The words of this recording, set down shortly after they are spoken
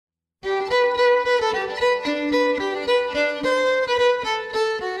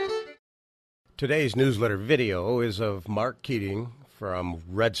Today's newsletter video is of Mark Keating from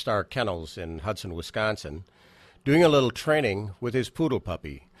Red Star Kennels in Hudson, Wisconsin, doing a little training with his poodle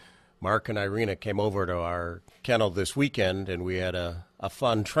puppy. Mark and Irina came over to our kennel this weekend, and we had a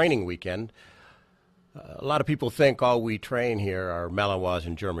fun training weekend. A lot of people think all we train here are Malinois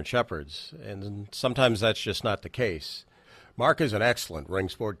and German Shepherds, and sometimes that's just not the case. Mark is an excellent ring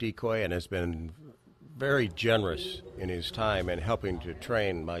sport decoy and has been very generous in his time in helping to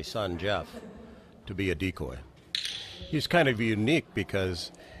train my son Jeff to be a decoy. He's kind of unique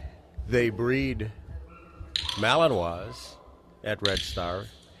because they breed Malinois at Red Star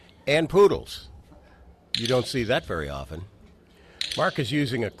and Poodles. You don't see that very often. Mark is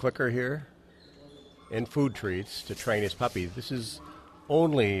using a clicker here and food treats to train his puppy. This is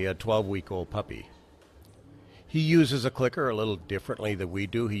only a 12-week-old puppy. He uses a clicker a little differently than we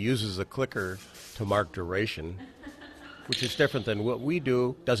do. He uses a clicker to mark duration, which is different than what we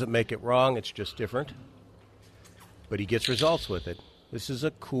do. Doesn't make it wrong, it's just different. But he gets results with it. This is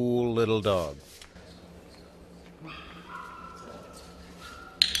a cool little dog.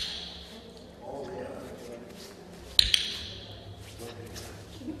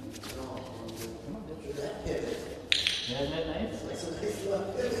 Isn't that nice? That's a nice little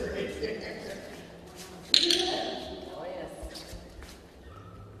pivot right there. Look at that.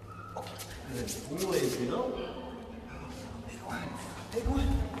 Oh, yes. Good boys, you know? Big one. Big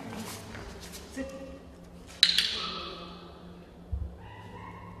one. Sit.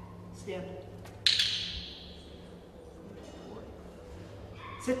 Stand.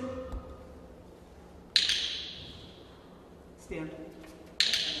 Sit. Stand.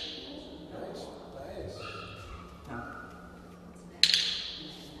 Nice, nice. Now.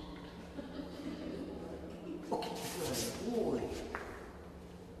 Okay, good boy.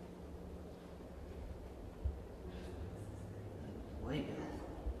 Wait.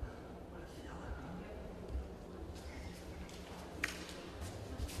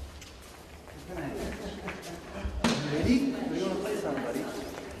 Ready? We're going to play some, buddy.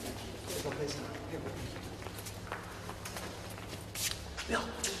 Let's go play some. Here. Bill.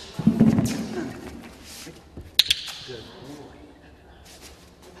 Good boy.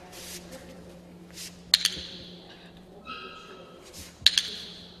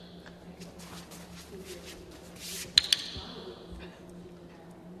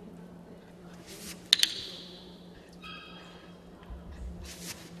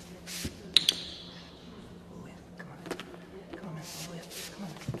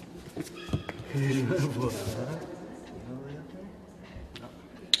 Good boy, huh? You all the way up there? No.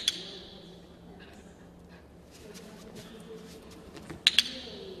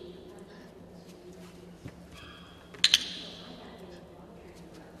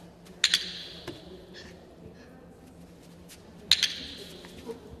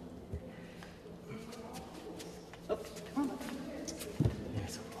 Oh, come on.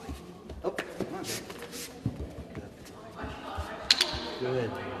 There's a boy. Oh, come on, baby. Good. Good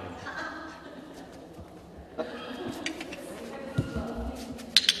boy.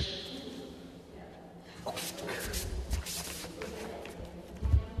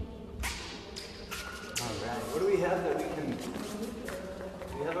 What do we have that we can... Do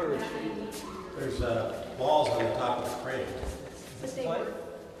we have a retreat? There's balls on the top of the crate. But they work.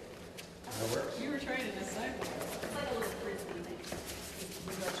 That works? You were trying to decide. It's like a little frisbee thing.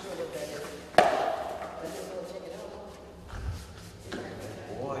 I'm not sure what that is. I just want to check it out.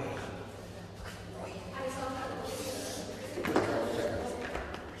 Boy.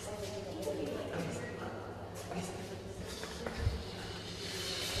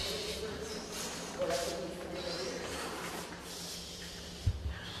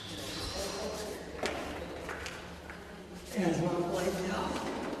 There's one boy now.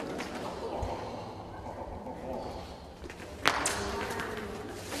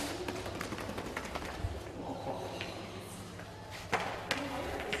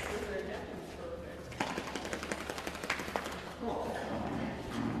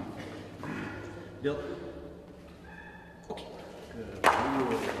 Bill. Okay. Good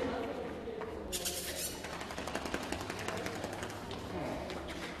boy.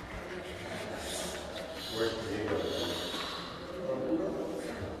 Where's the ego?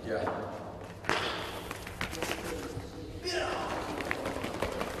 Yeah.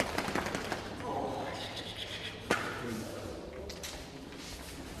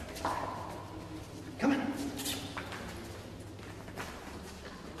 Come on.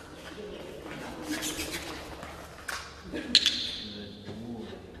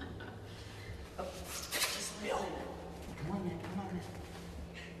 Bill. Come on, man. Come on, man.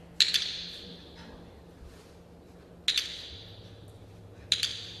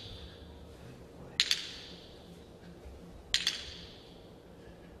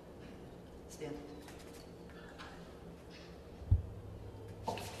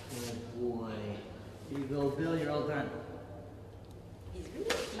 go, Bill. You're all done. He's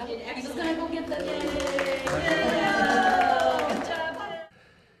just gonna go get the Good job.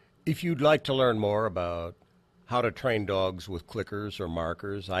 If you'd like to learn more about how to train dogs with clickers or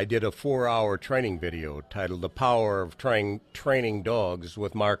markers, I did a 4-hour training video titled The Power of Training Dogs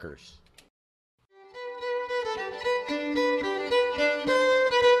with Markers.